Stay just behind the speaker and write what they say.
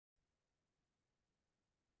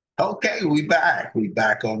Okay, we back. We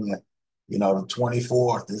back on the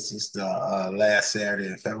 24th. This is the last Saturday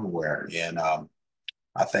in February. And I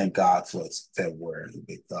thank God for February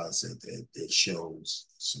because it shows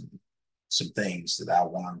some things that I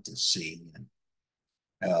wanted to see.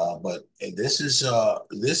 But this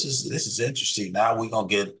is interesting. Now we're gonna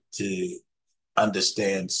get to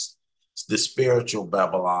understand the spiritual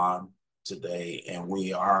Babylon today, and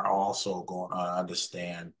we are also going to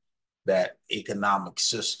understand that economic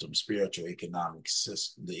system, spiritual economic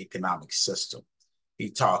system, the economic system. He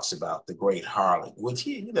talks about the great harlot, which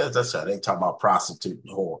that's how they talk about prostitute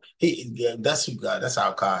and whore. That's who God, that's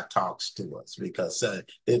how God talks to us because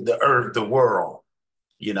the earth, the world,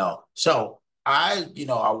 So I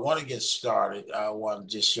want to get started. I want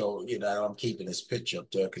to just show, I'm keeping this picture up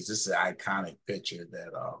there because this is an iconic picture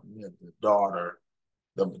that the daughter,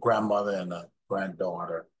 the grandmother and the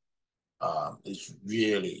granddaughter is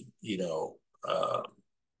really, that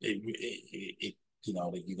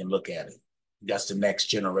you can look at it. That's the next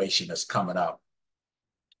generation that's coming up.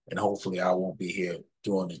 And hopefully I won't be here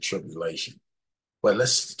during the tribulation. But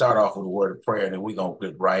let's start off with a word of prayer, and then we're gonna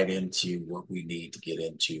get right into what we need to get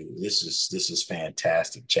into. This is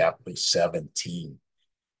fantastic. Chapter 17.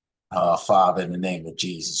 Father, in the name of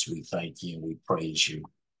Jesus, we thank you and we praise you.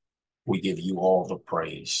 We give you all the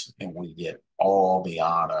praise and we get all the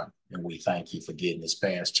honor. And we thank you for getting us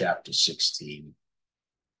past chapter 16.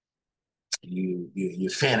 You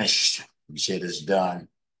finished. You said it's done.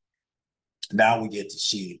 Now we get to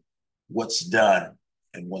see what's done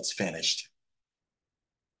and what's finished.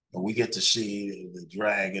 And we get to see the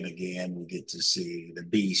dragon again. We get to see the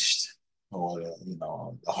beast, or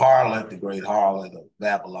the harlot, the great harlot of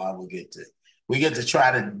Babylon. We get to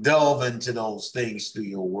try to delve into those things through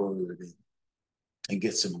your word and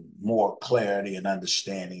get some more clarity and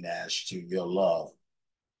understanding as to your love.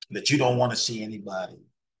 That you don't want to see anybody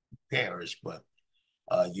perish, but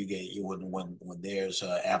when there's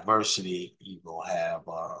adversity, you gonna have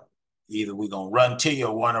either we're gonna run to you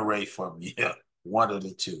or run away from you, one of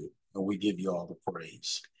the two. And we give you all the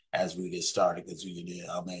praise as we get started because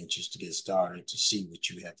I'm anxious to get started to see what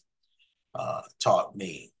you have taught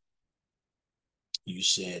me. You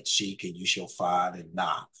said, "Seek and you shall find, and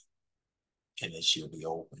knock, and it shall be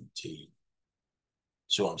open to you."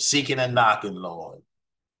 So I'm seeking and knocking, Lord.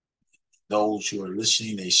 Those who are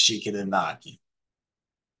listening, they're seeking and knocking.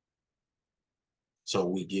 So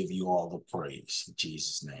we give you all the praise in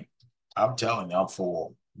Jesus' name. I'm telling you, I'm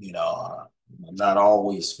full. I'm not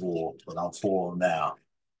always full, but I'm full now.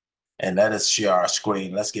 And let us share our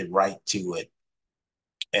screen. Let's get right to it.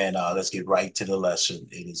 And let's get right to the lesson.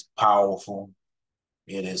 It is powerful.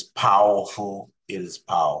 It is powerful. It is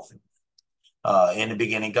powerful. In the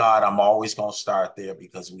beginning, God, I'm always going to start there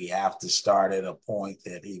because we have to start at a point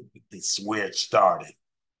that it's where it started.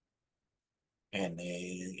 And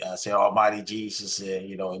I say, Almighty Jesus said,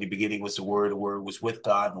 in the beginning was the Word was with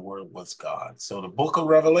God, and the Word was God. So the book of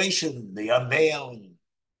Revelation, the unveiling,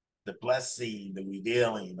 the blessing, the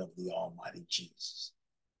revealing of the Almighty Jesus.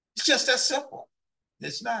 It's just that simple.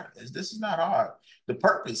 This is not hard. The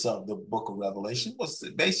purpose of the book of Revelation was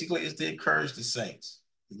basically is to encourage the saints.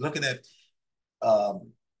 Looking at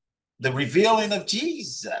the revealing of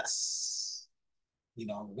Jesus.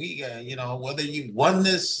 Whether you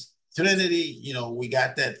oneness, Trinity, we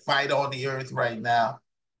got that fight on the earth right now.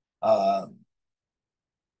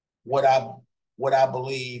 What I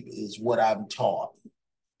believe is what I'm taught,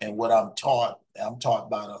 and what I'm taught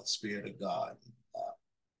by the Spirit of God.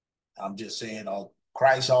 I'm just saying,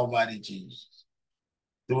 Christ Almighty Jesus,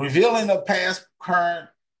 the revealing of past, current,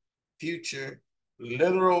 future,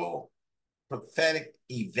 literal, prophetic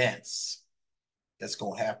events that's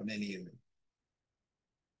going to happen in the earth.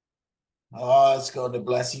 It's going to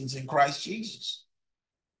blessings in Christ Jesus.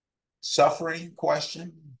 Suffering,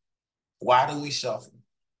 question, why do we suffer?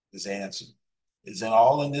 Is answered. It's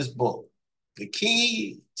all in this book. The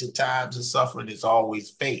key to times of suffering is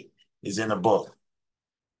always faith, is in the book.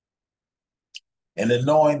 And then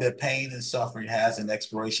knowing that pain and suffering has an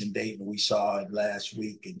expiration date, and we saw it last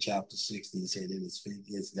week in chapter 60, he said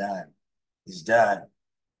it's done. It's done.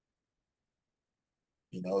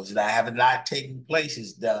 It's not taken place,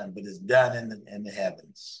 it's done, but it's done in the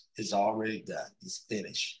heavens. It's already done. It's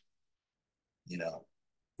finished.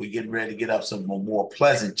 We're getting ready to get up some more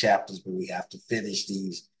pleasant chapters, but we have to finish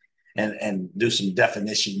these and do some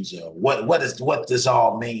definitions of what this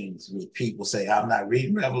all means. When people say, I'm not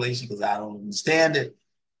reading Revelation because I don't understand it.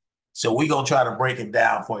 So we're going to try to break it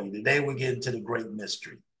down for you. Today we're getting to the great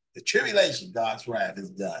mystery. The tribulation, God's wrath, is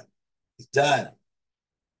done. It's done.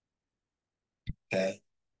 Okay.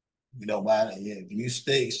 You know, man, if you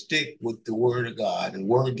stick with the word of God, the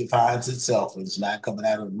word defines itself. It's not coming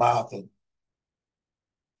out of the mouth of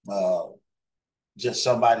uh, just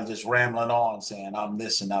somebody just rambling on saying, I'm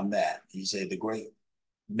this and I'm that. He said the great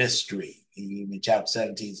mystery. In chapter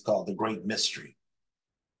 17 is called the great mystery.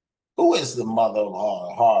 Who is the mother of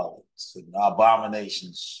harlots and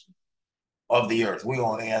abominations of the earth? We're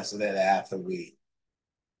going to answer that after we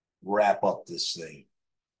wrap up this thing.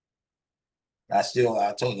 I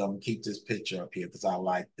told you I'm gonna keep this picture up here because I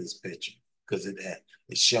like this picture because it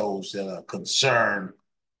shows concern,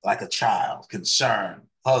 like a child, concern,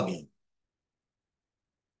 hugging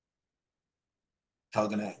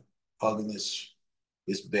it, hugging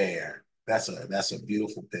this bear. That's a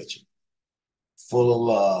beautiful picture, full of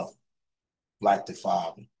love, like the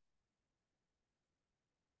father.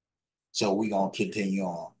 So we're gonna continue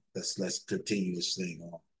on. Let's continue this thing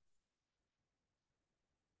on.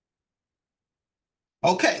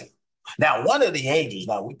 Okay. Now, one of the angels,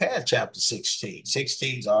 now we passed chapter 16.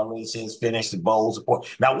 16 already says finish the bowls of pork.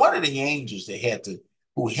 Now, one of the angels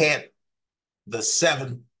who had the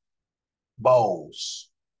seven bowls,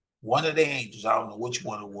 one of the angels, I don't know which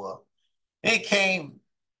one it was, they came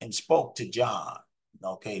and spoke to John,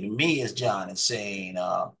 okay, to me as John, and saying,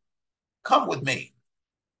 come with me,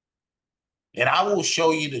 and I will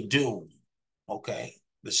show you the doom, okay,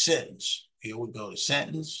 the sentence. Here we go, the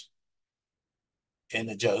sentence and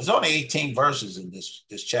the judge. There's only 18 verses in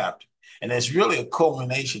this chapter. And it's really a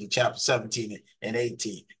culmination of chapter 17 and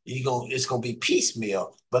 18. It's going to be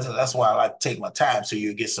piecemeal, but that's why I like to take my time so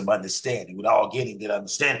you get some understanding. We're all getting good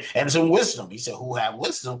understanding and some wisdom. He said, who have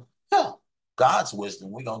wisdom? Yeah, God's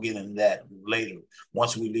wisdom. We're going to get into that later.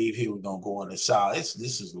 Once we leave here, we're going to go into silence.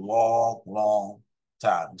 This is a long, long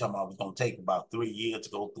time. I'm talking about it's going to take about 3 years to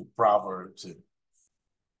go through Proverbs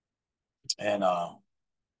and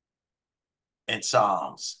and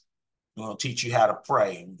Psalms. We're going to teach you how to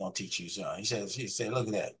pray. We're going to teach you something. He said, look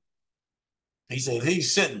at that. He said,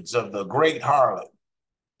 these sentence of the great harlot,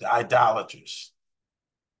 the idolatress,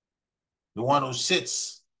 the one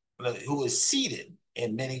who is seated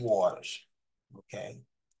in many waters. Okay.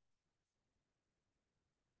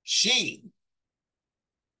 She,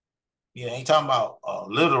 ain't talking about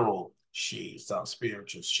literal she, it's talking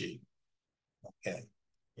spiritual she. Okay.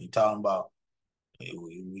 He talking about,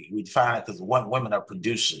 we define it because women are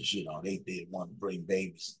producers, they want to bring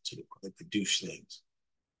babies they produce things.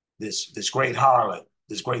 This great harlot,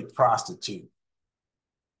 this great prostitute,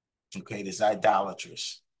 okay, this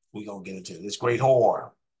idolatress. We're gonna get into this great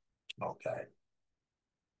whore, okay.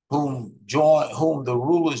 Whom the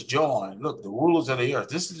rulers join. Look, the rulers of the earth.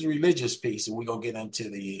 This is the religious piece, and we're gonna get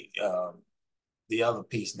into the other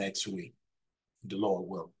piece next week, the Lord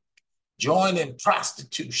will. Join in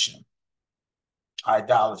prostitution.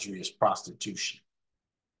 Idolatry is prostitution.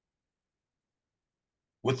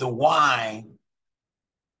 With the wine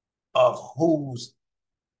of whose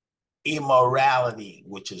immorality,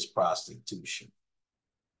 which is prostitution.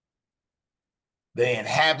 The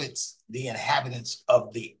inhabitants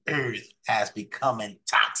of the earth has become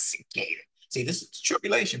intoxicated. See, this is the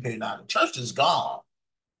tribulation period now. The church is gone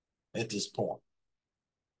at this point.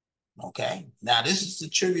 Okay. Now this is the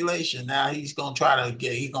tribulation. Now he's gonna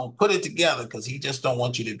he's gonna put it together because he just don't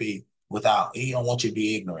want you to be he don't want you to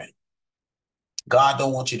be ignorant. God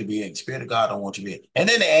don't want you to be ignorant. Spirit of God don't want you to be ignorant. And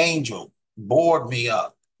then the angel bored me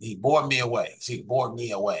up. He bored me away. See, bored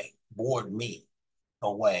me away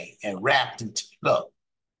and wrapped into, look,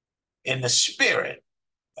 in the spirit,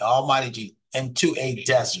 Almighty Jesus, into a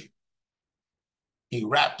desert. He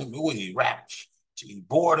bored him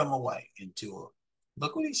away into a,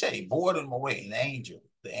 look what he said, he bored him away,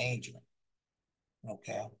 the angel,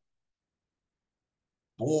 okay,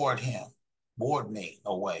 bored me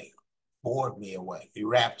away. He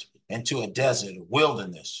wrapped into a desert, a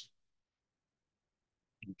wilderness,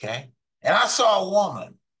 okay, and I saw a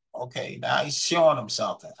woman, okay, now he's showing him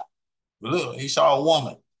something. Look, he saw a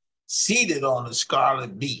woman seated on a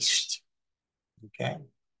scarlet beast, okay,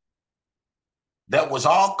 that was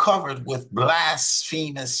all covered with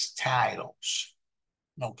blasphemous titles,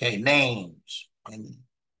 okay, names.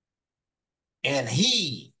 And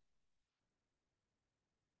he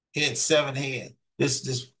had 7 heads.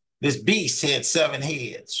 This beast had 7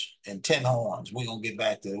 heads and 10 horns. We're going to get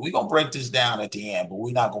back to it. We're going to break this down at the end, but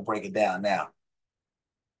we're not going to break it down now.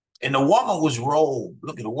 And the woman was robed,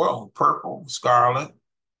 look at the world, purple, scarlet,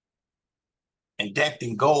 and decked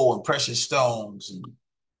in gold and precious stones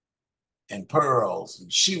and pearls.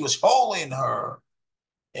 And she was holding in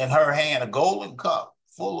her hand a golden cup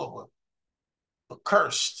full of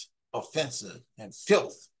accursed, offensive, and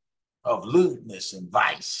filth of lewdness and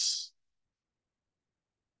vice.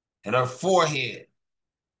 In her forehead,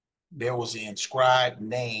 there was the inscribed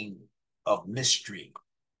name of mystery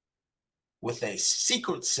with a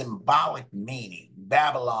secret symbolic meaning.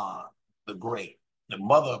 Babylon the Great, the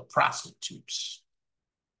mother of prostitutes,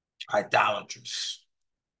 idolatresses,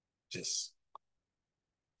 just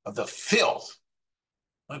of the filth.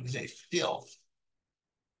 Let me say filth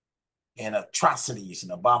and atrocities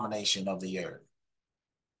and abomination of the earth.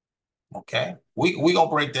 Okay, we gonna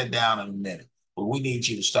break that down in a minute, but we need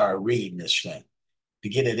you to start reading this thing to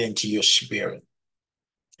get it into your spirit.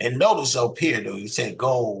 And notice up here, though, you said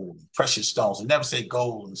gold, precious stones. It never say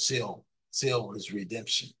gold and silver. Silver is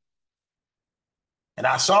redemption. And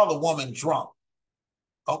I saw the woman drunk.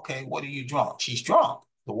 Okay, what are you drunk? She's drunk.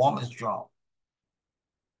 The woman's drunk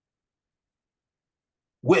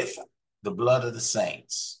with the blood of the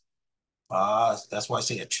saints. That's why I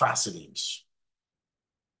say atrocities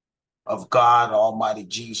of God Almighty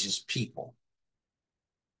Jesus' people.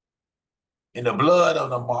 In the blood of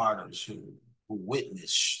the martyrs who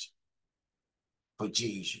witnessed for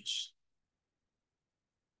Jesus.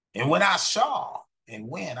 And when I saw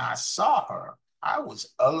her, I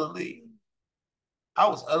was utterly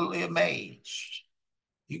amazed.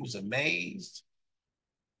 He was amazed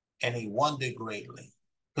and he wondered greatly.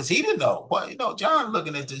 Because he didn't know. Well, you know, John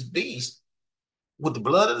looking at this beast with the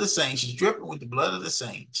blood of the saints. She's dripping with the blood of the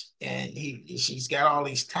saints. And she's got all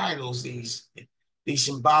these titles, these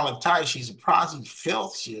symbolic titles. She's a prostitute,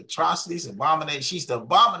 filth, she atrocities, abomination. She's the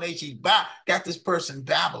abomination. She got this person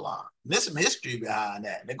Babylon. And there's some history behind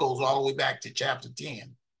that. And it goes all the way back to chapter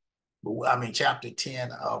 10. I mean, chapter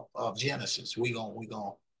 10 of Genesis. We're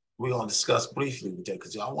gonna discuss briefly with that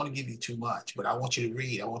because I don't want to give you too much, but I want you to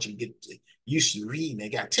read. I want you to get used to reading. They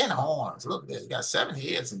got 10 horns. Look, they got 7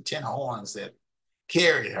 heads and 10 horns that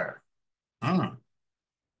carried her.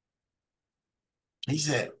 He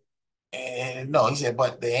said,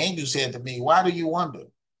 but the angel said to me, why do you wonder?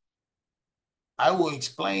 I will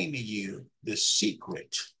explain to you the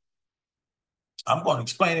secret. I'm going to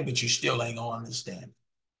explain it, but you still ain't going to understand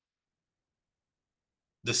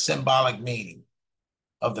the symbolic meaning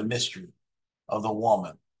of the mystery of the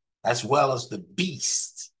woman, as well as the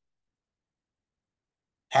beast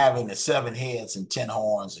having the 7 heads and 10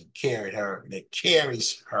 horns and that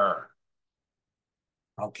carries her.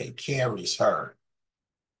 Okay, carries her.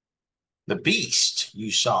 The beast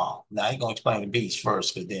you saw. Now you're going to explain the beast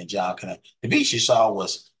first, because then John can. The beast you saw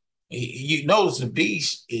was, you notice the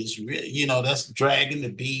beast is really, you know, that's dragon, the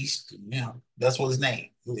beast, you know, that's what his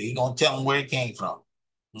name. He's going to tell him where it came from.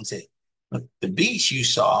 And say, the beast you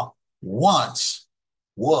saw once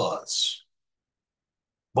was,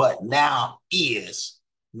 but now is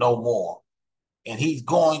no more. And he's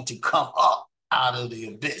going to come up out of the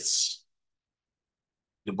abyss,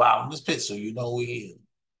 the bottomless pit, so you know who he is,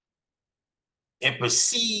 and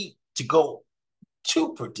proceed to go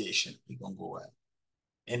to perdition. He's going to go out.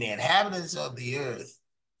 And the inhabitants of the earth,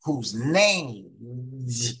 whose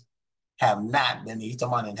names have not been, he's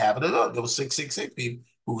talking about inhabitants, there was 666 people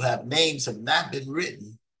who have names have not been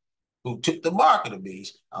written, who took the mark of the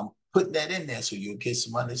beast. I'm putting that in there so you'll get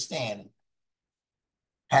some understanding.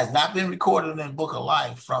 Has not been recorded in the book of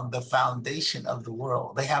life from the foundation of the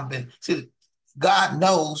world. They haven't been, see, God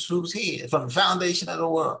knows who's here from the foundation of the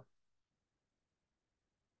world.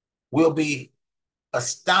 Will be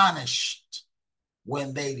astonished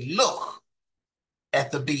when they look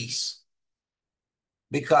at the beast,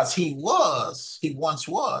 because he once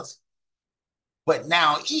was, but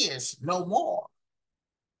now is no more.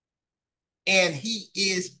 And he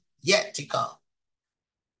is yet to come.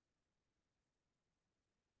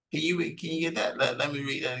 Can you get that? Let me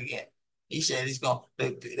read that again. He said he's going,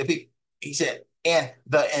 he said, and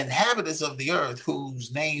the inhabitants of the earth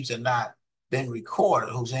whose names have not been recorded,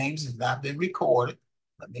 whose names have not been recorded.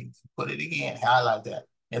 Let me put it again, highlight that.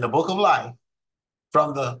 In the book of life,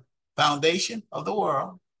 from the foundation of the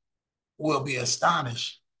world, will be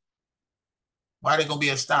astonished. Why are they going to be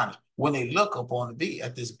astonished? When they look upon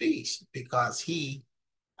at this beast, because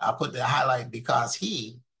I put the highlight, because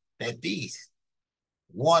that beast,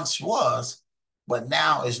 once was, but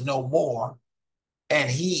now is no more, and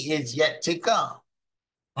he is yet to come.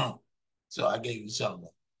 So I gave you something.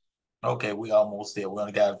 Okay, we almost there. We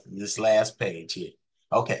only got this last page here.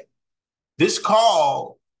 Okay. This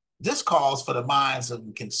calls for the minds of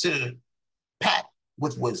considered packed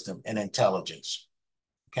with wisdom and intelligence.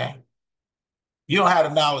 Okay. You don't have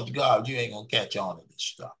the knowledge of God, you ain't gonna catch on to this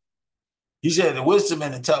stuff. He said the wisdom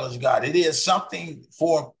and intelligence of God, it is something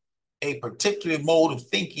for a particular mode of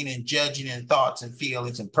thinking and judging and thoughts and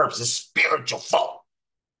feelings and purposes, spiritual folk.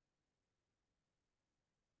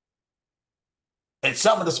 And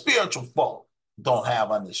some of the spiritual folk don't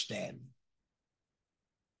have understanding.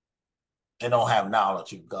 They don't have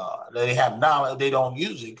knowledge of God. They have knowledge, they don't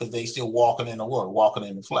use it because they still walking in the world, walking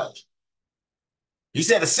in the flesh. He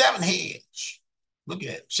said the 7 heads. Look at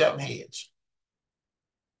it, 7 heads.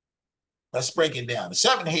 Let's break it down. The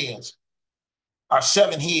 7 heads are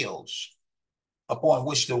 7 hills upon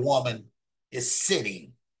which the woman is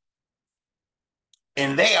sitting.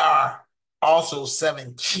 And they are also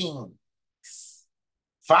 7 kings.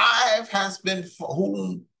 5 has been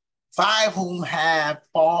whom 5 whom have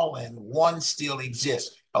fallen, 1 still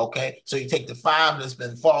exists. Okay, so you take the 5 that's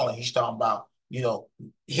been fallen. He's talking about,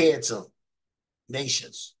 heads of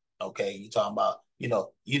nations. Okay, you're talking about,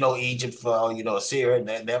 Egypt fell, Assyria, and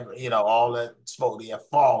then all that spoke, they have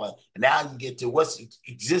fallen. And now you get to what's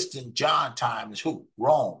existing John time is who?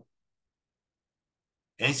 Rome.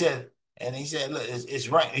 And he said, look, it's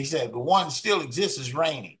right. He said the one that still exists is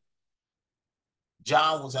reigning.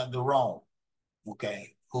 John was under Rome,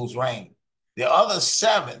 okay, who's reigning. The other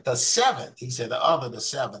 7, the 7th, he said the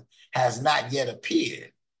 7th has not yet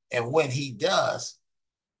appeared. And when he does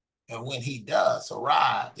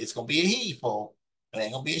arrive, it's going to be a he, folks. It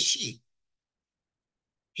ain't going to be a she.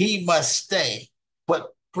 He must stay,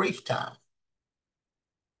 but brief time.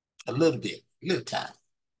 A little time.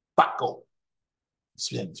 Paco.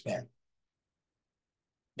 Spanish.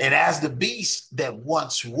 And as the beast that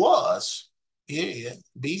once was,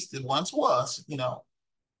 beast that once was,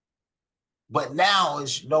 but now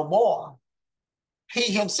is no more.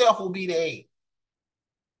 He himself will be the head,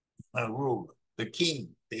 the ruler, the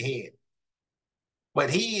king, the head. But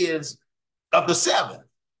he is of the 7,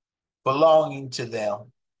 belonging to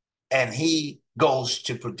them, and he goes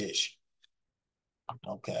to perdition.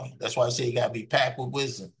 Okay, that's why I say you got to be packed with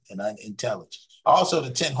wisdom and intelligence. Also, the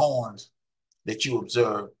 10 horns that you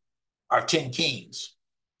observe are 10 kings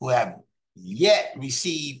who have yet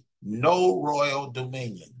received no royal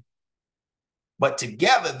dominion. But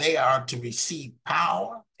together they are to receive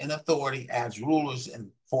power and authority as rulers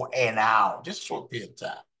for an hour, just a short period of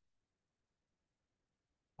time.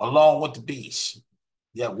 Along with the beast.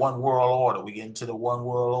 Yeah, one world order. We get into the one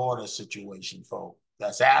world order situation, folks.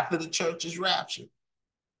 That's after the church is raptured.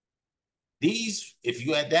 These, if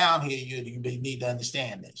you are down here, you need to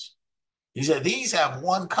understand this. He said these have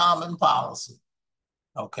one common policy.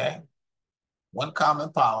 Okay? One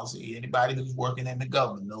common policy. Anybody who's working in the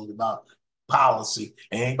government knows about policy.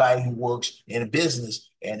 And anybody who works in a business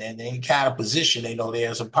and in any kind of position, they know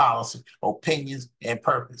there's a policy, opinions, and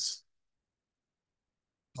purpose.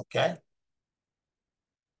 Okay?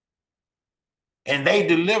 And they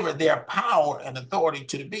deliver their power and authority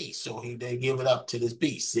to the beast. So they give it up to this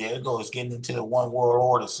beast. There it goes, getting into the one world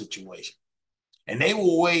order situation. And they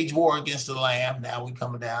will wage war against the Lamb. Now we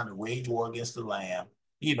coming down to wage war against the Lamb.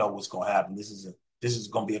 You know what's going to happen. This is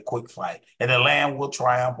going to be a quick fight. And the Lamb will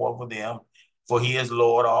triumph over them, for he is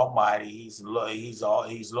Lord Almighty. He's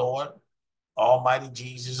Lord Almighty,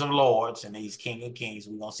 Jesus of Lords, and he's King of Kings.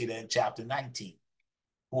 We're going to see that in chapter 19,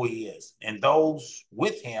 who he is. And those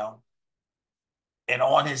with him and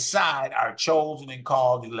on his side are chosen and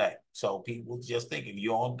called elect. So people just think if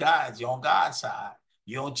you're on God's side,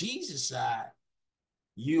 you're on Jesus' side,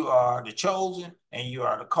 you are the chosen and you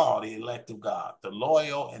are the called, the elect of God, the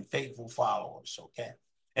loyal and faithful followers, okay?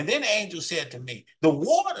 And then the angel said to me, the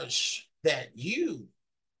waters that you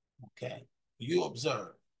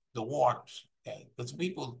observe, the waters, okay? Because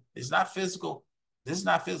people, it's not physical, this is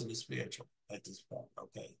not physical, spiritual at this point,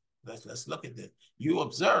 okay? Let's look at this. You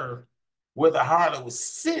observe where the harlot was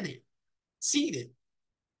seated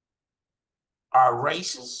are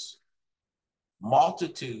races,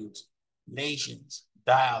 multitudes, nations,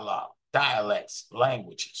 dialects,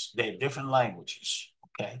 languages. They're different languages,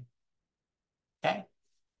 okay? Okay?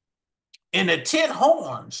 In the 10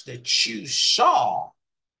 horns that you saw,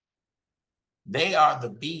 they are the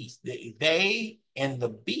beast. They and the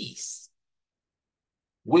beast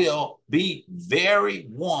will be very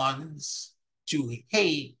ones to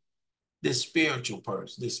hate this spiritual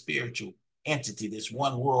person, this spiritual entity, this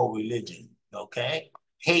one world religion, okay?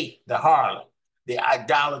 Hate the harlot, the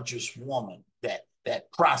idolatrous woman,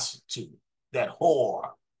 that prostitute, that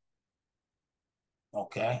whore,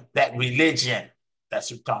 okay? That religion.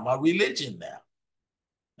 That's what we're talking about, religion now.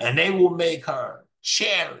 And they will make her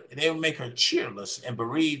cheerless and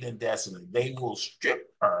bereaved and desolate. They will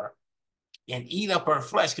strip her and eat up her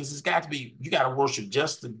flesh, because it's got to be, you got to worship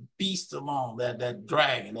just the beast alone, that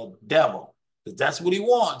dragon, that devil, because that's what he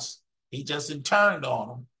wants. He just turned on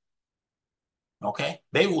him. Okay?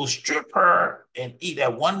 They will strip her and eat,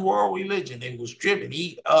 that one world religion. They will strip and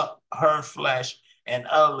eat up her flesh and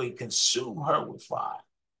utterly consume her with fire.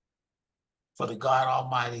 For the God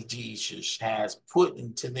Almighty Jesus has put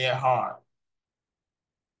into their heart,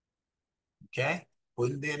 okay,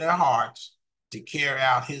 put into their hearts to carry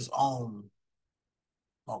out his own,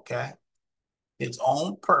 okay, his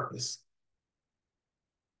own purpose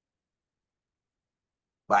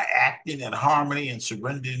by acting in harmony and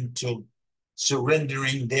surrendering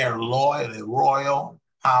their royal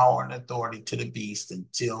power and authority to the beast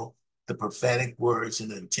until the prophetic words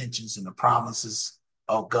and the intentions and the promises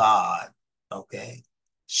of God, okay,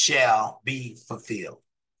 shall be fulfilled.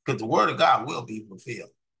 Because the word of God will be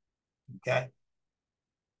fulfilled, okay?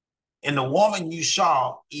 And the woman you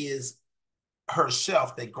saw is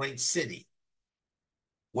herself the great city,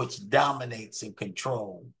 which dominates and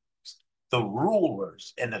controls the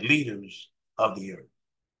rulers and the leaders of the earth.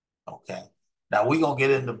 Okay. Now we're gonna get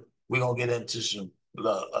into some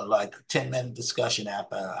like 10-minute discussion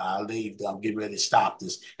after I leave. I'm getting ready to stop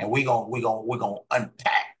this, and we're gonna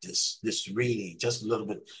unpack this reading just a little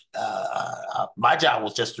bit. My job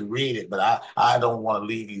was just to read it, but I don't want to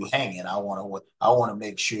leave you hanging. I want to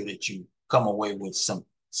make sure that you come away with some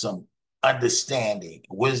understanding,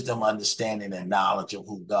 wisdom, understanding, and knowledge of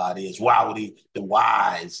who God is. Why would the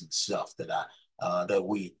whys and stuff that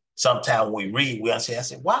we sometimes when we read, I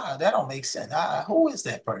say, wow, that don't make sense. Who is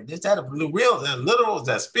that person? Is that a real, is that literal, is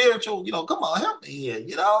that spiritual? Come on, help me here.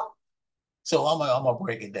 So I'm gonna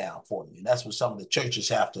break it down for you. And that's what some of the churches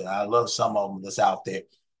have to. I love some of them that's out there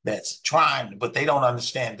that's trying, but they don't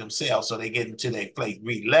understand themselves. So they get into their place,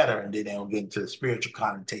 read letter, and then they don't get into the spiritual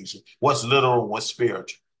connotation. What's literal, what's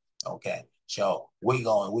spiritual? Okay. So we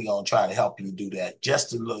gonna try to help you do that.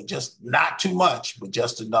 Just a little, just not too much, but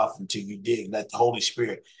just enough until you dig. Let the Holy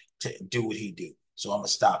Spirit to do what he do. So I'm gonna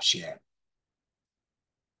stop sharing.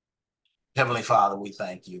 Heavenly Father, we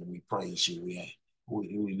thank you. We praise you.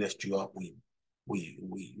 We lift you up. We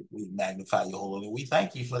magnify your holy name. We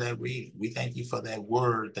thank you for that reading. We thank you for that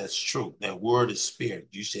word that's true. That word is spirit.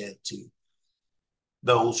 You said to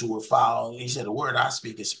those who were following, he said, the word I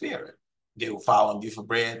speak is spirit. They were following you for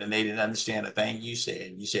bread and they didn't understand the thing you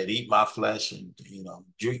said. You said, eat my flesh and,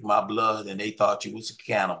 drink my blood. And they thought you was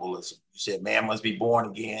cannibalism. You said, man must be born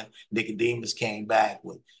again. Nicodemus came back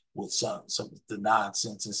with some the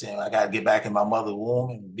nonsense and saying, I got to get back in my mother's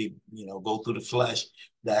womb and go through the flesh.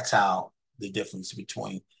 That's how the difference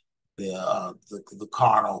between the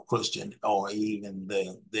carnal Christian or even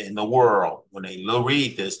in the world, when they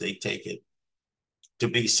read this, they take it to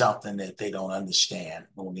be something that they don't understand.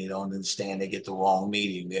 When they don't understand, they get the wrong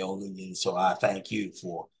meaning. So I thank you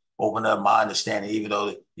for opening up my understanding, even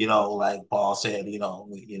though, like Paul said,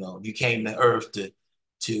 you came to earth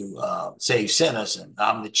to save sinners, and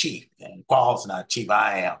I'm the chief. And Paul's not chief,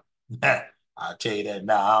 I am. I'll tell you that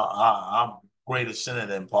now. I'm greater sinner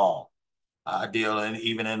than Paul. I deal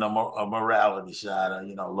even in a morality side.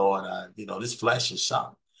 Lord, this flesh is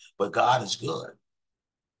something, but God is good.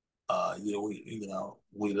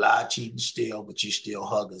 We lie, cheat, and steal, but you still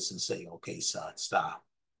hug us and say, okay, son, stop.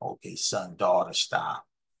 Okay, son, daughter, stop.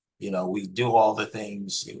 We do all the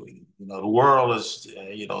things, the world is,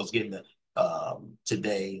 is getting,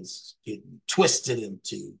 today is getting twisted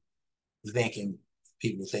into thinking,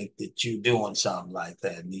 people think that you're doing something like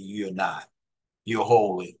that, and you're not. You're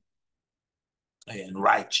holy and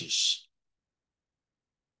righteous.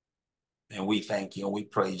 And we thank you and we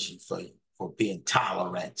praise you for being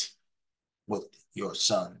tolerant with your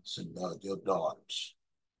sons and your daughters.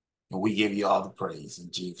 And we give you all the praise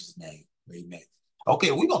in Jesus' name. Amen.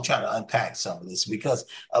 Okay, we're gonna try to unpack some of this because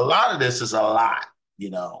a lot of this is a lot.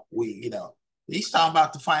 He's talking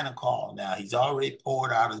about the final call now. He's already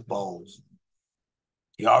poured out his bowls.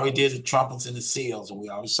 He already did the trumpets and the seals, and we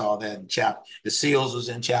already saw that in chapter. The seals was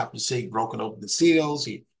in chapter 6, broken open the seals.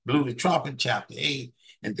 He blew the trumpet, chapter 8,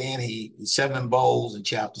 and then he 7 bowls in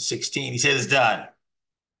chapter 16. He said it's done.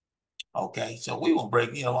 Okay, so we will break.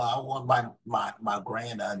 I want my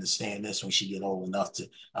grand to understand this when she get old enough to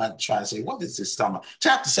try to say, what is this talking about?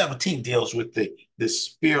 Chapter 17 deals with the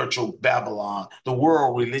spiritual Babylon, the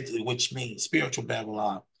world religion, which means spiritual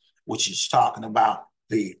Babylon, which is talking about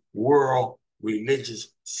the world religious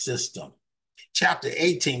system. Chapter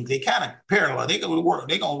 18, they kind of parallel. They're going to work.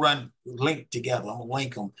 They're going to run linked together. I'm going to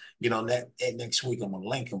link them. Next week I'm going to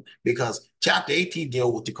link them because chapter 18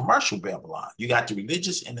 deal with the commercial Babylon. You got the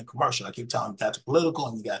religious and the commercial. I keep telling you, you got the political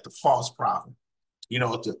and you got the false prophet.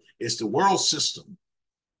 It's the world system.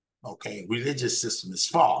 Okay, religious system is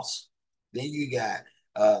false. Then you got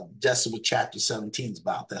just what chapter 17 is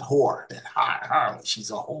about, that whore, that harlot.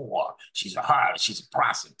 She's a whore. She's a harlot. She's a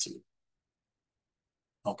prostitute.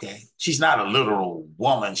 Okay, she's not a literal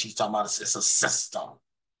woman. She's talking about it's a system.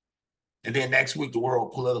 And then next week, the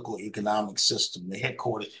world political economic system, the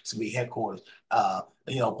headquarters, it's gonna be headquarters. But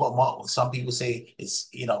some people say it's,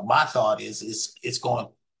 my thought is it's going,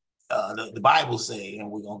 the Bible say,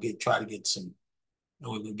 and we're gonna try to get some,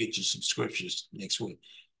 we're gonna get you some scriptures next week.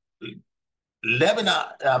 Lebanon,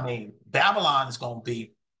 I mean, Babylon is gonna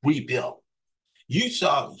be rebuilt. You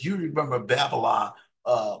remember Babylon.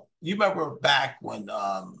 You remember back when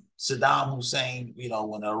Saddam Hussein,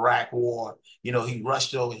 when the Iraq War, he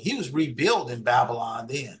rushed over. He was rebuilding Babylon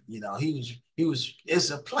then. It's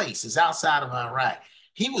a place. It's outside of Iraq.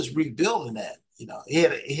 He was rebuilding that.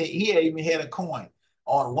 He even had a coin.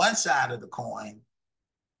 On one side of the coin,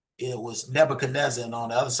 it was Nebuchadnezzar, and on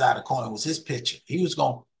the other side of the coin was his picture. He was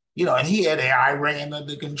going, and he had Iran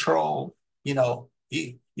under control.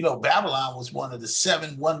 Babylon was one of the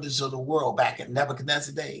seven wonders of the world back in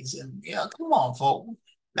Nebuchadnezzar days. And come on, folks.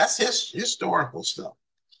 That's historical stuff.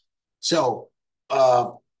 So,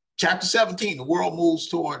 chapter 17, the world moves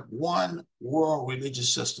toward one world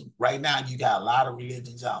religious system. Right now, you got a lot of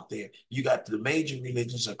religions out there. You got the major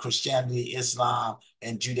religions of Christianity, Islam,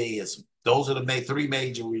 and Judaism. Those are the three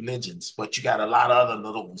major religions, but you got a lot of other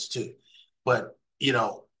little ones too. But,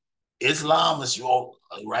 Islam is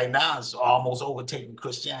right now is almost overtaking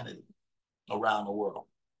Christianity around the world.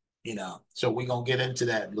 So we're gonna get into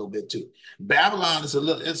that a little bit too. Babylon is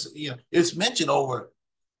it's mentioned over.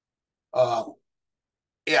 I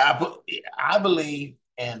believe,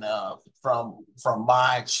 and from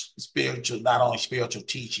my spiritual, not only spiritual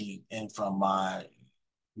teaching, and from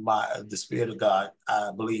the Spirit of God, I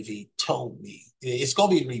believe He told me it's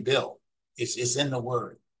gonna be rebuilt. It's in the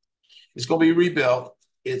Word. It's gonna be rebuilt.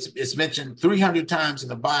 It's mentioned 300 times in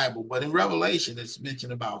the Bible, but in Revelation, it's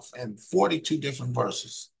mentioned about in 42 different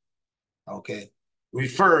verses. Okay,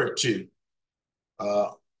 referred to.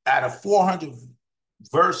 Out of 400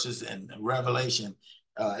 verses in Revelation,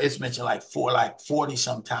 it's mentioned like 40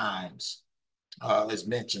 sometimes. It's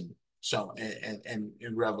mentioned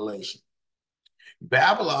in Revelation.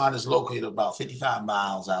 Babylon is located about 55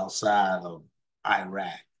 miles outside of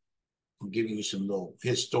Iraq. I'm giving you some little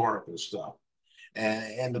historical stuff.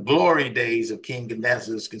 And the glory days of King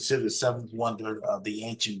Nebuchadnezzar is considered the seventh wonder of the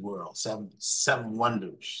ancient world. Seven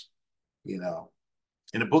wonders, In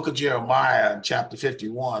the book of Jeremiah, in chapter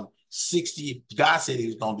 51, God said He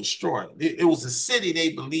was going to destroy it. It was a city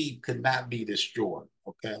they believed could not be destroyed.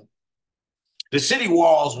 Okay. The city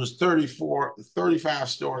walls was 35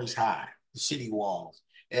 stories high, the city walls.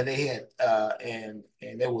 And they had and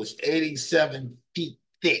it was 87 feet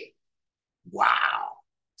thick. Wow.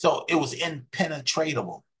 So it was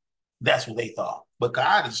impenetrable. That's what they thought. But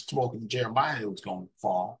God is spoken to Jeremiah, it was going to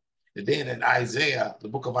fall. And then in Isaiah, the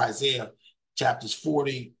book of Isaiah, chapters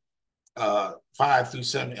 5 through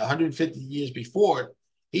 7, 150 years before,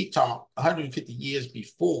 he talked 150 years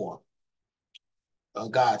before.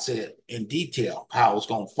 God said in detail how it was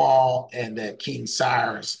going to fall, and that King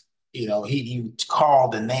Cyrus, he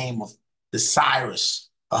called the name of the Cyrus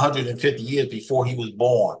 150 years before he was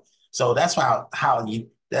born. So that's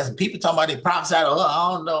that's people talking about they prophesied. Oh,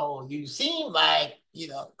 I don't know. You seem like,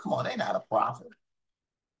 come on, they're not a prophet.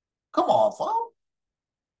 Come on, folks.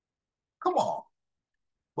 Come on.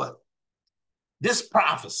 But this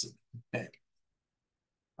prophecy,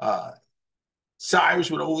 Cyrus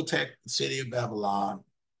would overtake the city of Babylon,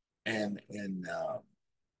 and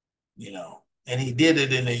he did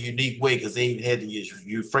it in a unique way because they even had the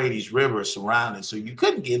Euphrates River surrounding, so you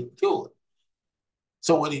couldn't get to it.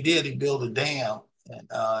 So what he did, he built a dam, and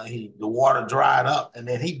the water dried up, and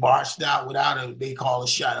then he marched out without they call a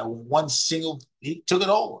shot. He took it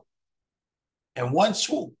over in one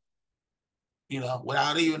swoop,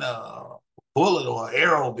 without even a bullet or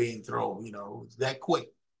arrow being thrown. It was that quick.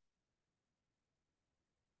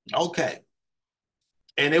 Okay.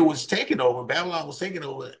 And it was taken over. Babylon was taken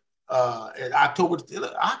over in October.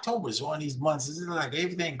 October is one of these months. It's like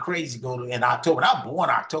everything crazy in October. I was born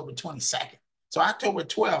October 22nd. So October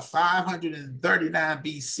 12th, 539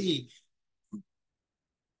 BC,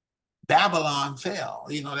 Babylon fell.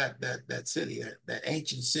 That city, that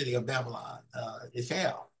ancient city of Babylon, it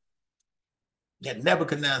fell. That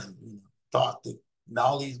Nebuchadnezzar thought that, and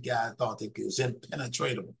all these guys thought that it was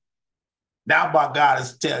impenetrable. Now, God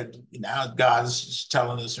is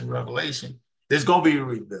telling us in Revelation, there's going to be a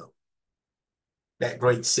rebuild. That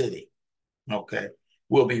great city, okay,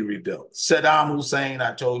 will be rebuilt. Saddam Hussein,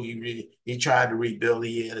 I told you, he tried to rebuild.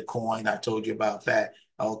 He had a coin. I told you about that.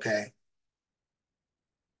 Okay.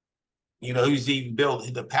 He was even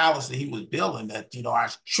building the palace that he was building that, our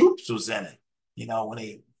troops was in it.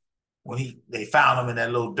 When they found him in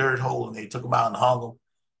that little dirt hole and they took him out and hung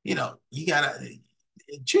him. You gotta.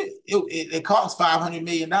 It cost $500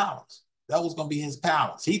 million. That was going to be his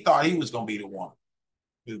palace. He thought he was going to be the one.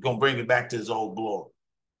 He was going to bring it back to his old glory.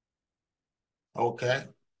 Okay.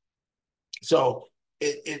 So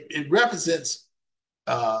it represents,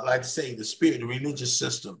 like I say, the spirit, the religious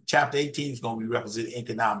system. Chapter 18 is going to be representing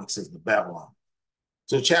economics as the Babylon.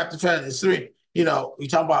 So chapter 23, you know, we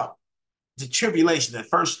talk about the tribulation, the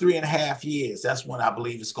first 3.5 years. That's when I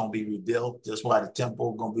believe it's going to be rebuilt. That's why the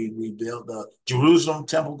temple is going to be rebuilt. The Jerusalem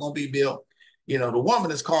temple going to be built. You know, the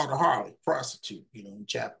woman is called a harlot, prostitute, you know, in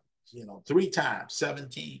chapter, you know, 3 times,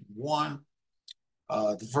 17, 1,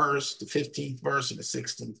 the verse, the 15th verse, and the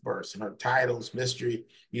 16th verse. And her titles, mystery,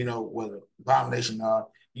 you know, what abomination are.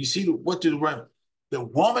 You see, what do the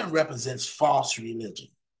woman represents false religion,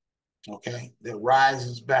 okay, that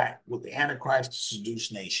rises back with the Antichrist to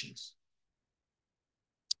seduce nations.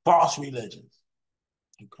 False religions,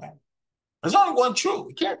 okay? There's only one truth.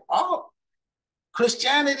 We can't all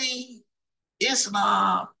Christianity,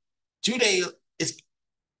 Islam, Judaism is,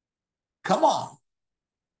 come on.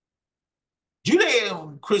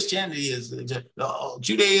 Judaism, Christianity is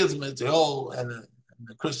Judaism is the old, and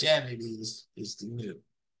the Christianity is the new,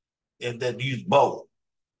 and that use both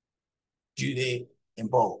Judaism and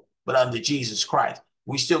both, but under Jesus Christ.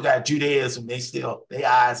 We still got Judaism. Their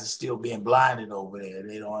eyes are still being blinded over there.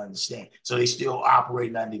 They don't understand. So they still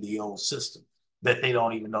operating under the old system that they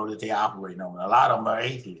don't even know that they operate on. A lot of them are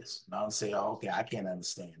atheists. And I'll say, oh, okay, I can't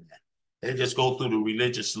understand that. They just go through the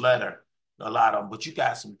religious letter, a lot of them. But you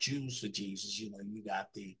got some Jews for Jesus. You know, you got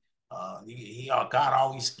God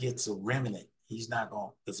always gets a remnant. He's not going,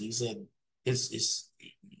 because he said it's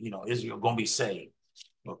you know, Israel going to be saved.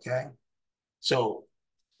 Okay. So,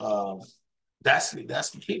 that's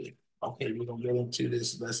the key. Okay, we're gonna get into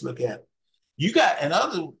this. Let's look at, you got, and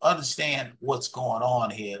understand what's going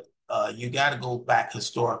on here. You got to go back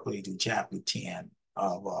historically to chapter 10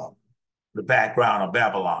 of the background of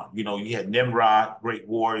Babylon. You know, you had Nimrod, great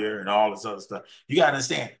warrior, and all this other stuff. You got to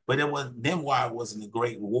understand, but Nimrod wasn't a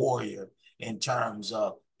great warrior in terms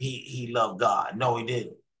of he loved God. No, he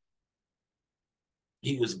didn't.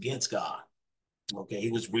 He was against God. Okay,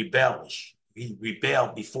 he was rebellious. He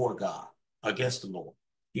rebelled before God, against the Lord.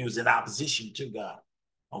 He was in opposition to God.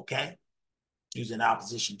 Okay? He was in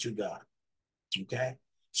opposition to God. Okay?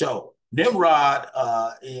 So Nimrod,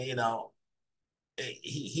 you know,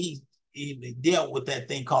 he dealt with that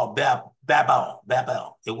thing called Babel.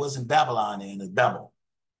 It wasn't Babylon, and it's Babel.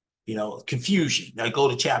 You know, confusion. Now go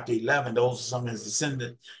to chapter 11. Those are some of his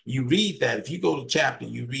descendants. You read that. If you go to chapter,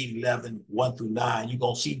 you read 11, 1 through 9, you're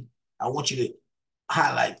going to see, I want you to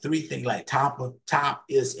highlight 3 things, like top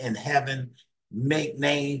is in heaven, make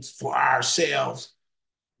names for ourselves.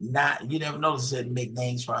 Not, you never notice that, make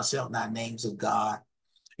names for ourselves, not names of God.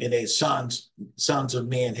 And their sons of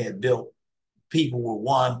men had built, people were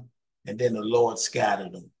one, and then the Lord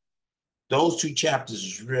scattered them. Those 2 chapters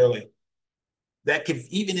is really, that can,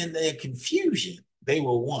 even in their confusion, they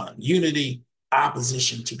were one. Unity,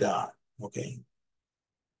 opposition to God. Okay.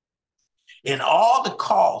 And all the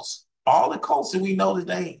cults that we know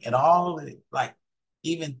today, and all of it, like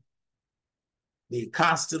even the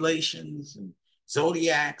constellations and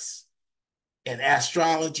zodiacs and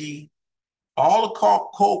astrology, all the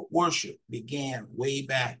cult worship began way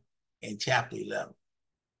back in chapter 11.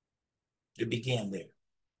 It began there.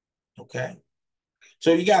 Okay.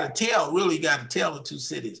 So you got to tell the 2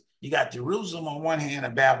 cities. You got Jerusalem on one hand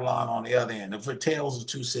and Babylon on the other hand. It tells the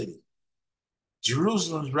 2 cities.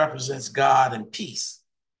 Jerusalem represents God and peace.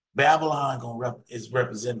 Babylon is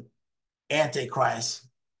representing Antichrist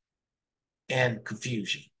and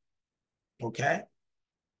confusion. Okay?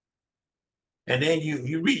 And then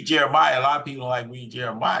you read Jeremiah. A lot of people like read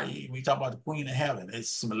Jeremiah. We talk about the Queen of Heaven. There's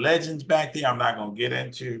some legends back there I'm not going to get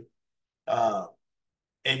into.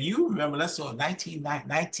 And you remember, let's say in the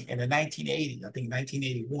 1980s, I think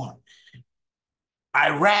 1981,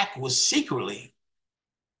 Iraq was secretly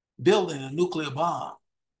building a nuclear bomb.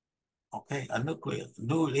 Okay,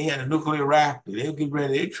 they had a nuclear reactor. They were getting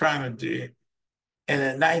ready. They're trying to do it. And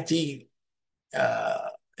in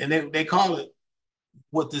and they call it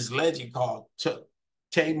what this legend called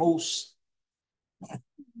Tammuz.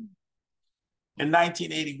 In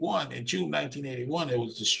 1981, in June 1981, it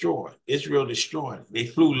was destroyed. Israel destroyed it. They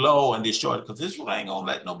flew low and destroyed it, because Israel ain't gonna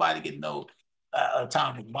let nobody get no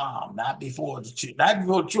atomic bomb. Not before the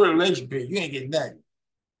tribulation period. You ain't getting nothing.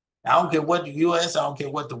 I don't care what the U.S., I don't care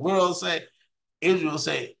what the world say. Israel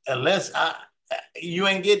say, unless you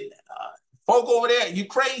ain't getting, folk over there, you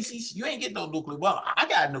crazies, you ain't getting no nuclear bomb. I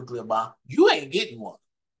got a nuclear bomb. You ain't getting one.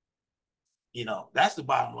 You know, that's the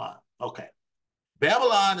bottom line. Okay.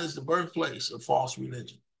 Babylon is the birthplace of false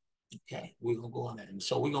religion. Okay, we're going to go on that. And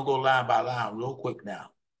so we're going to go line by line real quick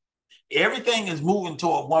now. Everything is moving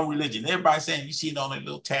toward one religion. Everybody's saying, you see it on their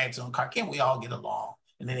little tags on the car. Can't we all get along?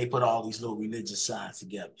 And then they put all these little religious signs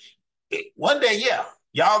together. One day, yeah,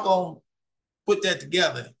 y'all gonna put that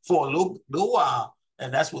together for a little while,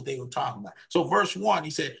 and that's what they were talking about. So verse 1, he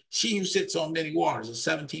said, she who sits on many waters, in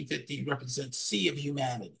 1715 represents sea of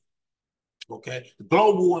humanity. Okay,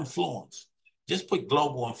 global influence. Just put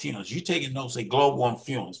global influence. You taking notes, say global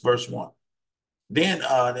influence, verse 1. Then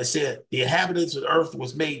they said the inhabitants of the earth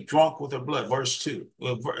was made drunk with her blood, verse 2.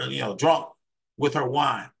 Drunk with her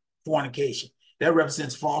wine, fornication. That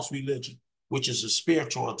represents false religion, which is a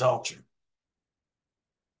spiritual adultery.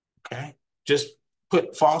 Okay, just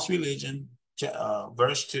put false religion,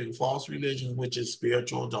 verse 2, false religion, which is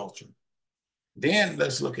spiritual adultery. Then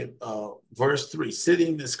let's look at verse 3,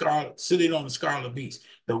 sitting on the scarlet beast,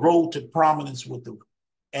 the road to prominence with the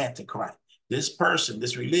Antichrist. This person,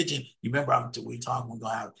 this religion, you remember we're going to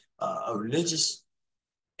have a religious,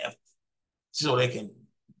 so they can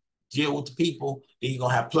deal with the people. Then you're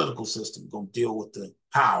going to have political system, going to deal with the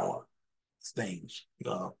power things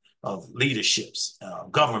of leaderships,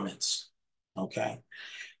 governments, okay?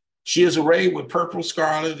 She is arrayed with purple,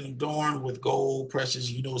 scarlet, and adorned with gold,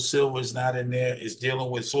 precious. You know, silver is not in there. It's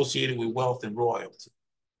dealing with, associated with wealth and royalty.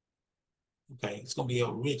 Okay, it's going to be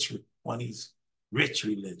one of these rich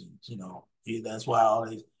religions, you know. That's why all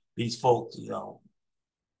these folks,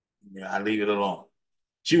 I leave it alone.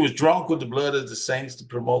 She was drunk with the blood of the saints to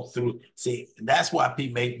promote through. See, that's why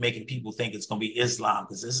people making people think it's going to be Islam,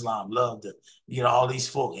 because Islam loved it. All these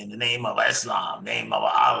folk in the name of Islam, name of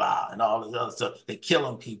Allah, and all this other stuff. They're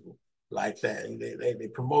killing people like that. They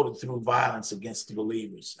promote it through violence against the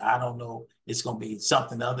believers. I don't know. It's going to be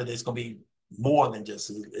something other. It's going to be more than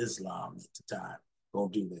just Islam at the time.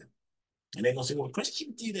 Going to do that. And they're going to say, well,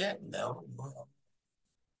 Christians do that. No,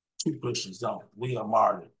 true Christians don't. We are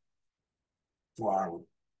martyred for our,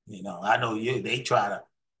 I know they try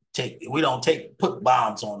to we don't put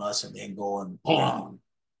bombs on us and then go and boom.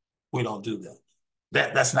 We don't do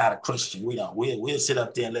that. That's not a Christian. We don't. We'll sit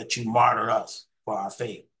up there and let you martyr us for our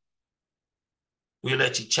faith. We'll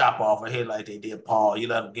let you chop off our head like they did Paul. You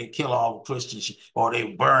let them kill all the Christians, or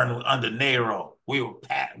they burn under Nero. We don't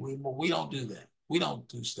do that. We don't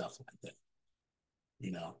do stuff like that.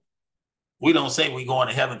 We don't say we're going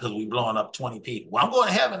to heaven because we're blowing up 20 people. Well, I'm going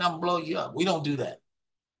to heaven, I'm going to blow you up. We don't do that.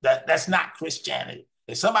 That's not Christianity.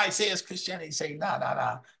 If somebody says Christianity, say,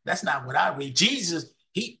 nah. That's not what I read. Jesus,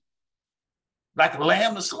 he, like a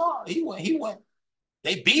lamb to slaughter, he went.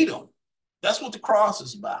 They beat him. That's what the cross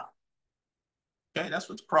is about. Okay, that's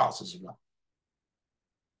what the cross is about.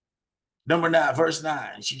 Number 9, verse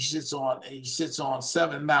 9, he sits on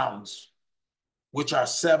 7 mountains, which are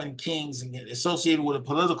 7 kings associated with a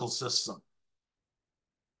political system.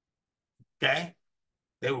 Okay?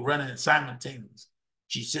 They were running simultaneously.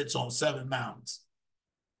 She sits on 7 mountains.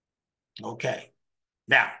 Okay.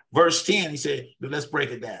 Now, verse 10, he said, let's break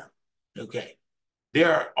it down. Okay.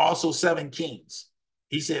 There are also 7 kings.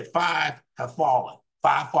 He said 5 have fallen.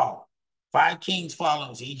 5 fallen. 5 kings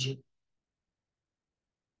fallen: Egypt,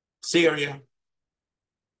 Syria,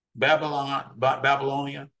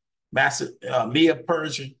 Babylonia, Media,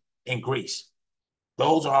 Persia, and Greece.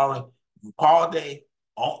 Those are Paul day.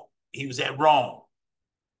 He was at Rome.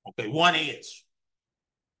 Okay, 1 is.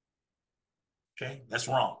 Okay, that's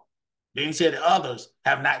wrong. Then he said the others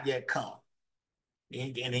have not yet come.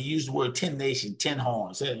 And he used the word 10 nation, 10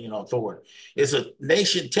 horns, authority. It's a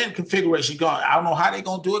nation, 10 configuration going. I don't know how they're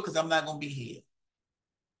going to do it because I'm not going to be here.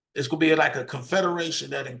 It's going to be like a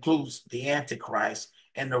confederation that includes the Antichrist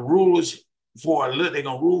and the rulers they're going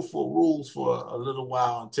to rules for a little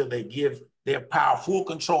while until they give their power, full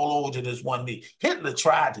control over to this one leader. Hitler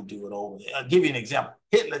tried to do it over there. I'll give you an example.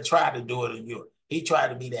 Hitler tried to do it in Europe. He tried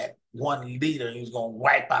to be that one leader, and he was going to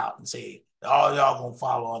wipe out and say, all y'all going to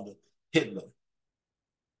follow under Hitler.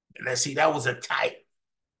 And let's see, that was a type.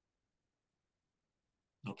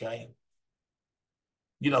 Okay?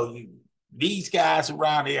 These guys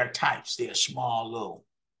around there are types. They're small, little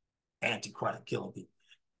Antichrist killing people.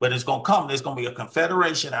 But it's going to come. There's going to be a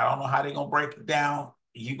confederation. I don't know how they're going to break it down.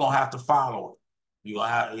 You're going to have to follow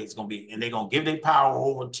it. It's going to be, and they're going to give their power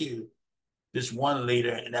over to this one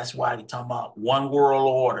leader. And that's why they're talking about one world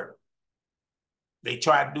order. They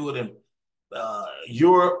tried to do it in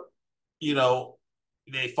Europe.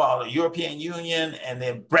 They followed the European Union, and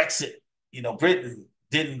then Brexit. Britain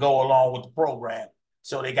didn't go along with the program.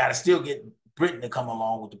 So they got to still get Britain to come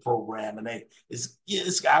along with the program, and it's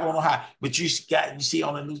I don't know how, but you see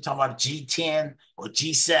on the news talking about G10 or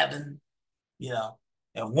G7,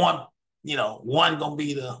 and one gonna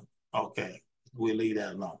be okay. We'll leave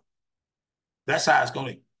that alone. That's how it's going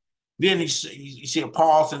to be. Then you see a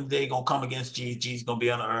pause, and they're gonna come against Jesus. Jesus gonna be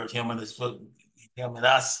on the earth, him and his foot, him and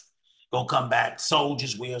us gonna come back.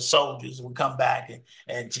 Soldiers, we are soldiers. We come back,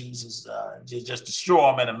 and Jesus just destroy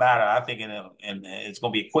them in a matter. I think, and it's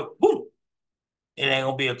gonna be a quick boom. It ain't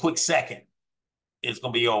gonna be a quick second. It's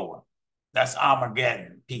gonna be over. That's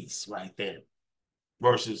Armageddon peace right there.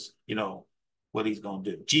 Versus, what he's gonna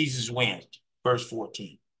do. Jesus wins. Verse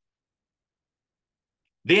 14.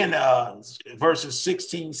 Then verses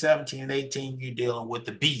 16, 17, and 18, you're dealing with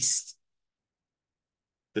the beast.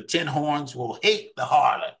 The 10 horns will hate the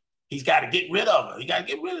harlot. He's got to get rid of her. He got to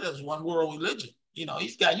get rid of this one world religion. You got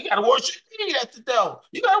to worship me. That's the devil.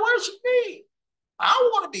 You got to worship me. I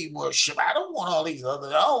don't want to be worshipped. I don't want all these other.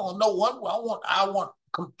 I don't want no one. I want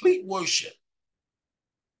complete worship.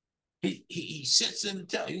 He sits in the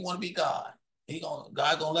temple. He want to be God.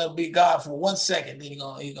 God gonna let him be God for 1 second. Then he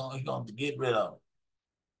gonna get rid of him.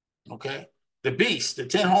 Okay. The beast, the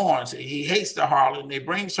 10 horns. He hates the harlot, and they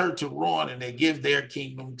brings her to ruin, and they give their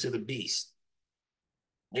kingdom to the beast.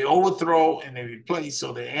 They overthrow and they replace,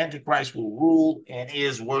 so the Antichrist will rule and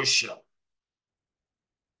is worship.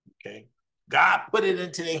 Okay. God put it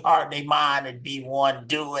into their heart and their mind and be one,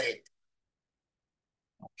 do it.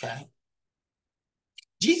 Okay.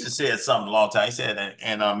 Jesus said something a long time. He said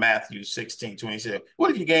in Matthew 16:20, he said,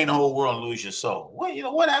 what if you gain the whole world and lose your soul?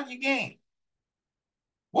 Well, what have you gained?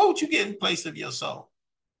 What would you get in place of your soul?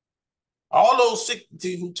 All those sick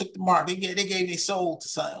who took the mark, they gave their soul to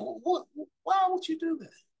something. Why would you do that?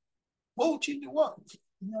 What would you do? What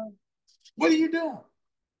are you doing?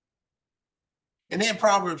 And then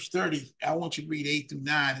Proverbs 30, I want you to read 8 through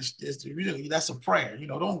 9. It's really, that's a prayer.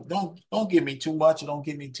 Don't give me too much or don't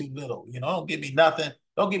give me too little. Don't give me nothing.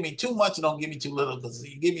 Don't give me too much or don't give me too little, because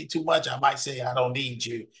you give me too much, I might say I don't need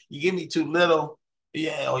you. You give me too little,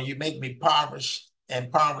 or you make me impoverished,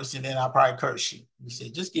 and then I'll probably curse you. You say,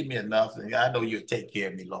 just give me enough, and I know you'll take care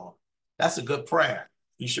of me, Lord. That's a good prayer.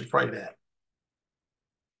 You should pray that.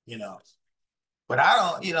 But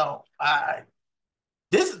I don't,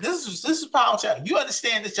 this is power chapter. You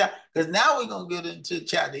understand this chapter? Because now we're gonna get into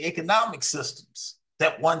the economic systems.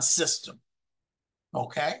 That one system.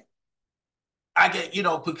 Okay. I get,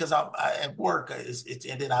 because I'm at work,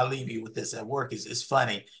 and then I'll leave you with this. At work it's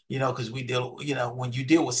funny, because we deal, when you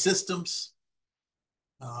deal with systems,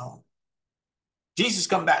 Jesus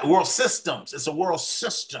come back, world systems. It's a world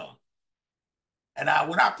system. And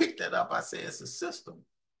when I picked that up, I said it's a system.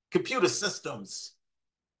 Computer systems.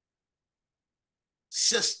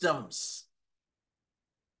 Systems.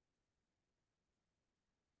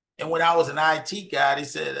 And when I was an IT guy, they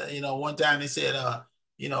said, one time they said,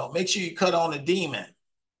 make sure you cut on a demon.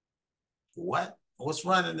 What? What's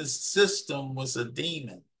running the system was a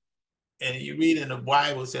demon. And you read in the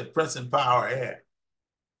Bible, it said prince and power air.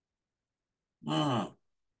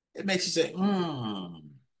 It makes you say,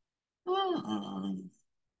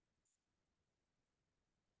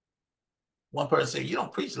 One person said, you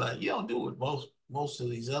don't preach like, you don't do what most of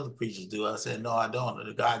these other preachers do. I said, no, I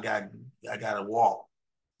don't. I got to walk.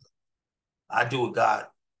 I do what God.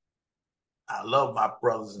 I love my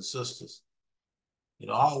brothers and sisters.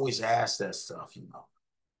 I always ask that stuff,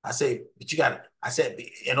 I say, but I said,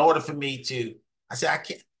 in order for me to, I said,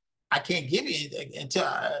 I can't give you anything until,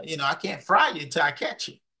 I can't fry you until I catch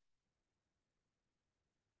you.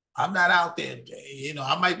 I'm not out there,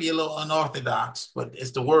 I might be a little unorthodox, but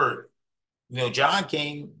it's the word. John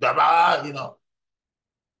came, blah, blah,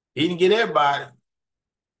 he didn't get everybody,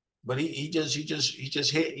 but that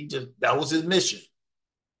was his mission.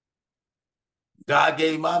 God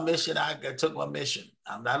gave my mission. I took my mission.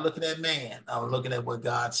 I'm not looking at man. I'm looking at what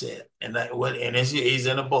God said, and he's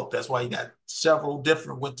in a book. That's why you got several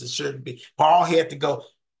different with the certain. Paul had to go.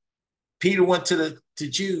 Peter went to the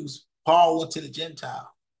Jews. Paul went to the Gentile.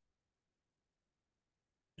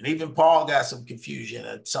 And even Paul got some confusion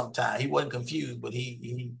at some time. He wasn't confused, but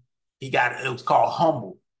he got, it was called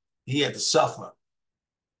humble. He had to suffer.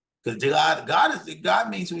 Because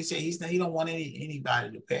God means when he says he don't want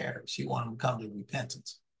anybody to perish. He wants them to come to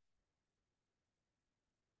repentance.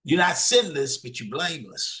 You're not sinless, but you're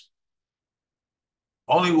blameless.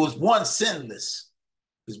 Only was one sinless,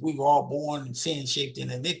 because we were all born in sin, shaped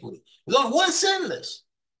in iniquity. There's only one sinless.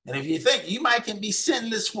 And if you think, you might can be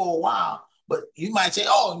sinless for a while, but you might say,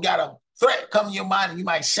 oh, you got a threat come in your mind, and you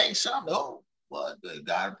might say something. Oh, well,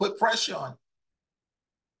 God put pressure on you.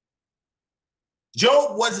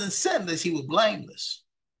 Job wasn't sinless, he was blameless.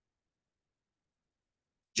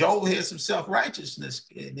 Job had some self-righteousness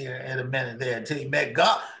in there at a minute there until he met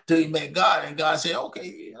God, and God said,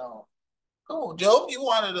 okay, come on, Job, you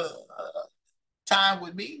wanted a time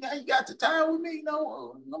with me. Now you got the time with me.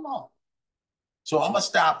 No, come on. So I'm going to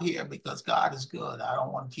stop here because God is good. I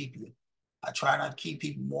don't want to keep you. I try not to keep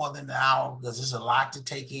people more than an hour because there's a lot to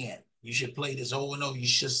take in. You should play this over and over. You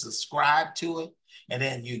should subscribe to it. And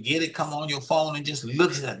then you get it, come on your phone and just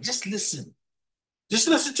look at it. Just listen. Just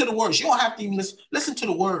listen to the words. You don't have to even listen. Listen to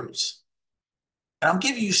the words. And I'm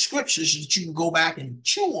giving you scriptures that you can go back and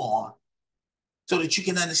chew on so that you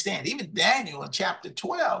can understand. Even Daniel in chapter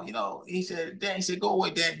 12, you know, he said, go away,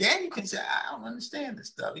 Daniel. Daniel can say, I don't understand this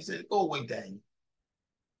stuff. He said, go away, Daniel.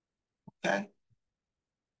 Okay?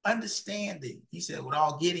 Understanding. He said, with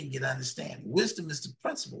all getting, get understanding. Wisdom is the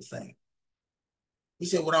principal thing. He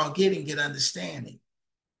said, with all getting, get understanding.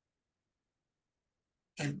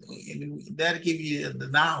 And that'll give you the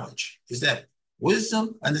knowledge. Is that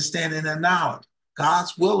wisdom, understanding, and knowledge.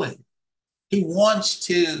 God's willing. He wants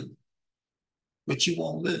to, but you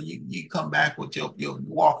won't live. You come back with your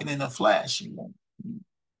walking in the flesh. You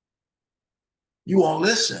won't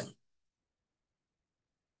listen.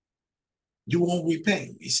 You won't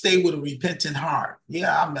repent. You stay with a repentant heart.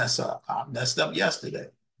 Yeah, I mess up. I messed up yesterday.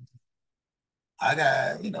 I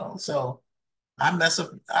got, you know, so I mess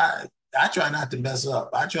up. I try not to mess up.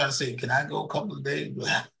 I try to say, can I go a couple of days?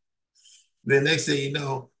 The next thing you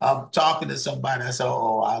know, I'm talking to somebody. I say,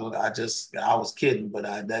 oh, I was kidding,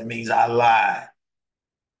 but that means I lied.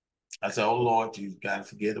 I said, oh, Lord, you got to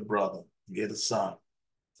forget a brother, forget a son.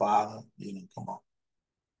 Father, you know, come on.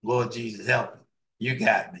 Lord Jesus, help me. You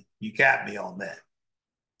got me. You got me on that.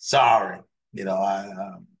 Sorry. You know,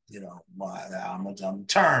 I'm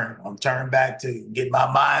turned back to get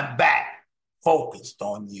my mind back focused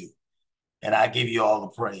on you. And I give you all the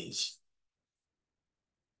praise.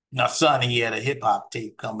 Now, Sonny, he had a hip hop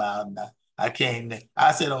tape come out, and I came there.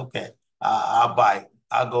 I said, okay, I'll bite.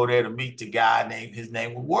 I'll go there to meet the guy his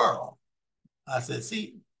name was World. I said,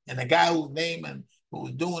 see, and the guy who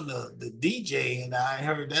was doing the DJ, and I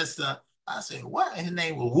heard that stuff. I said, what? His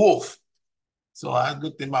name was Wolf. So I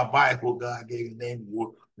looked in my Bible, God gave his name.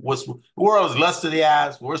 What's the world is lust of the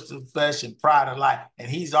eyes, worst of the flesh, and pride of life. And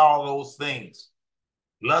he's all those things.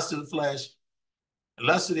 Lust of the flesh,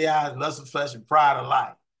 lust of the eyes, lust of the flesh, and pride of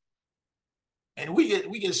life. And we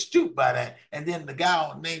get stooped by that. And then the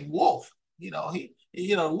guy named Wolf, you know,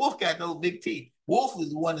 Wolf got those big teeth. Wolf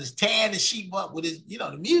is the one that's tearing the sheep up with his,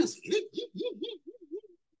 the music.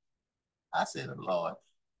 I said, Lord,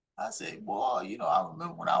 I said, boy, I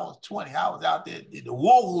remember when I was 20, I was out there. The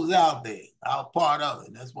wolf was out there. I was part of it.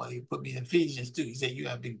 And that's why he put me in Ephesians 2. He said, you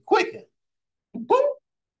have to be quicker. Boom.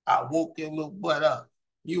 I woke your little butt up.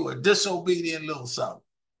 You were disobedient little something.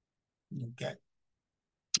 Okay.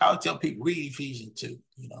 I would tell people, read Ephesians 2.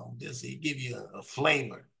 Just he give you a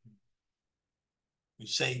flavor. You're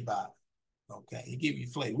saved by it. Okay. He give you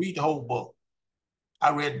flavor. Read the whole book. I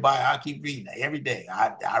read the Bible. I keep reading it every day.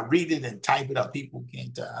 I read it and type it up. People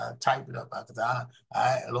can't type it up because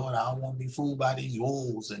Lord, I don't want to be fooled by these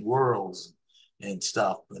wolves and worlds and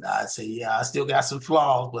stuff. But I say, yeah, I still got some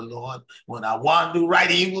flaws. But Lord, when I want to do right,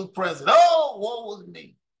 He was present. Oh, woe was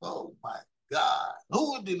me. Oh my God.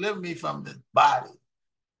 Who would deliver me from this body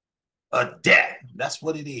of death? That's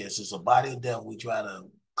what it is. It's a body of death. We try to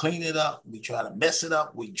clean it up. We try to mess it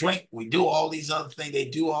up. We drink. We do all these other things. They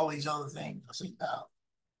do all these other things. I say, no.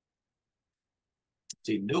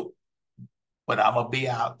 See, nope. But I'm gonna be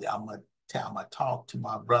out there. I'm gonna talk to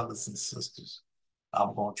my brothers and sisters.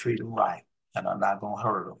 I'm gonna treat them right, and I'm not gonna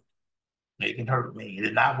hurt them. They can hurt me.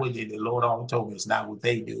 It's not what the Lord always told me. It's not what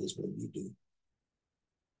they do. It's what you do.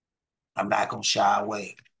 I'm not gonna shy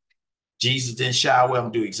away. Jesus didn't shy away.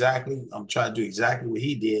 I'm trying to do exactly what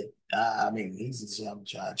He did. I'm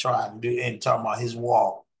trying to do, and talking about His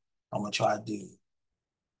walk. I'm gonna try to do.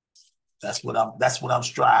 That's what I'm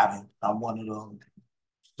striving. I'm one of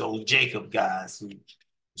those Jacob guys who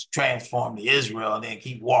was transformed to Israel and then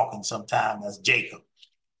keep walking sometime as Jacob,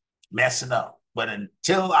 messing up. But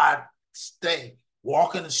until I stay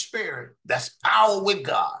walking the Spirit, that's power with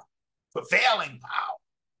God, prevailing power.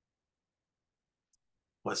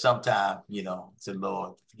 But sometimes, say,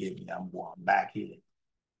 Lord, forgive me, I'm back here.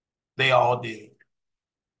 They all did.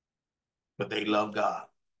 But they love God.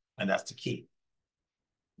 And that's the key.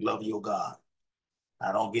 Love your God.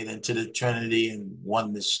 I don't get into the Trinity and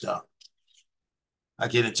oneness stuff. I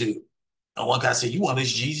get into, and one guy said, you want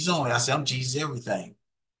this Jesus only? I said, I'm Jesus everything.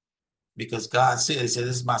 Because God said, He said,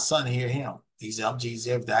 this is my son, hear him. He said, I'm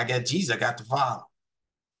Jesus everything. I got Jesus, I got the Father.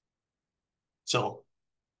 So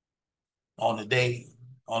on the day,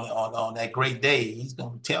 on that great day, He's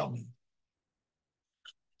going to tell me.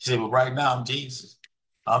 He said, well, right now I'm Jesus.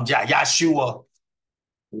 I'm Yahshua.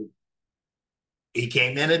 He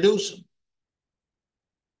came to introduce him.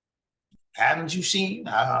 Haven't you seen?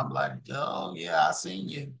 I'm like, oh, yeah, I seen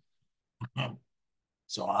you.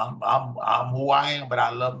 So I'm who I am, but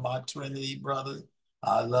I love my Trinity brothers.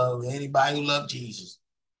 I love anybody who loves Jesus.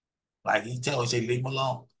 Like he tells, say, leave them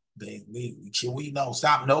alone. Should we know?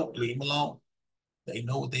 Stop. Nope, leave them alone. They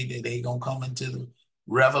know what they did. They gonna come into the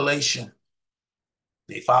revelation.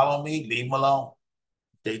 They follow me, leave them alone.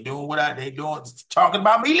 They doing what they doing, talking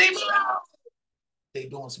about me, leave them alone. They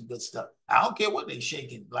doing some good stuff. I don't care what they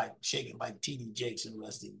shaking like TD Jakes and the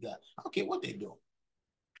rest of the guys. I don't care what they doing.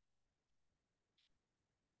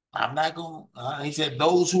 I'm not going to, he said,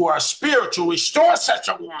 those who are spiritual, restore such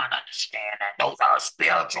a one. Understand that. Those are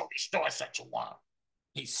spiritual, restore such a one.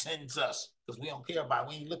 He sends us because we don't care about,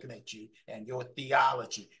 we ain't looking at you and your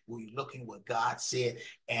theology. We're looking what God said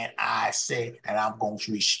and I said, and I'm going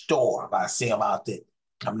to restore. If I see them out there,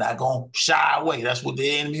 I'm not going to shy away. That's what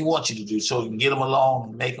the enemy wants you to do. So you can get them alone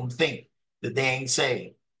and make them think that they ain't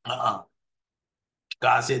saved.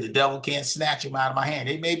 God said the devil can't snatch him out of my hand.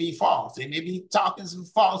 They may be false. They may be talking some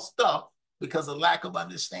false stuff because of lack of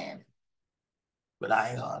understanding. But I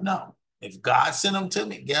ain't gonna know. If God sent them to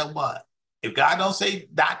me, guess what? If God don't say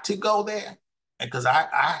not to go there, and because I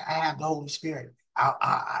have the Holy Spirit,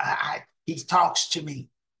 He talks to me.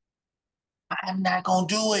 I'm not gonna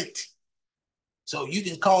do it. So you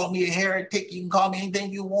can call me a heretic. You can call me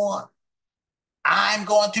anything you want. I'm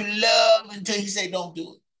going to love until He say don't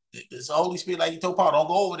do it. It's the Holy Spirit, like He told Paul, don't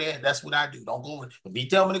go over there. That's what I do. Don't go over there. If He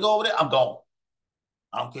tell me to go over there, I'm going.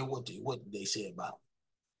 I don't care what they say about me.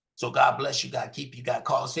 So God bless you. God keep you. God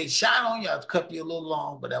call. Say shine on you. I cut you a little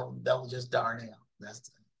long, but that was just Darnell.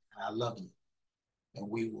 I love you. And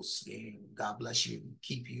we will see. God bless you.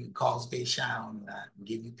 Keep you. Cause face shine on you. And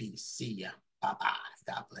give you peace. See ya. Bye-bye.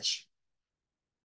 God bless you.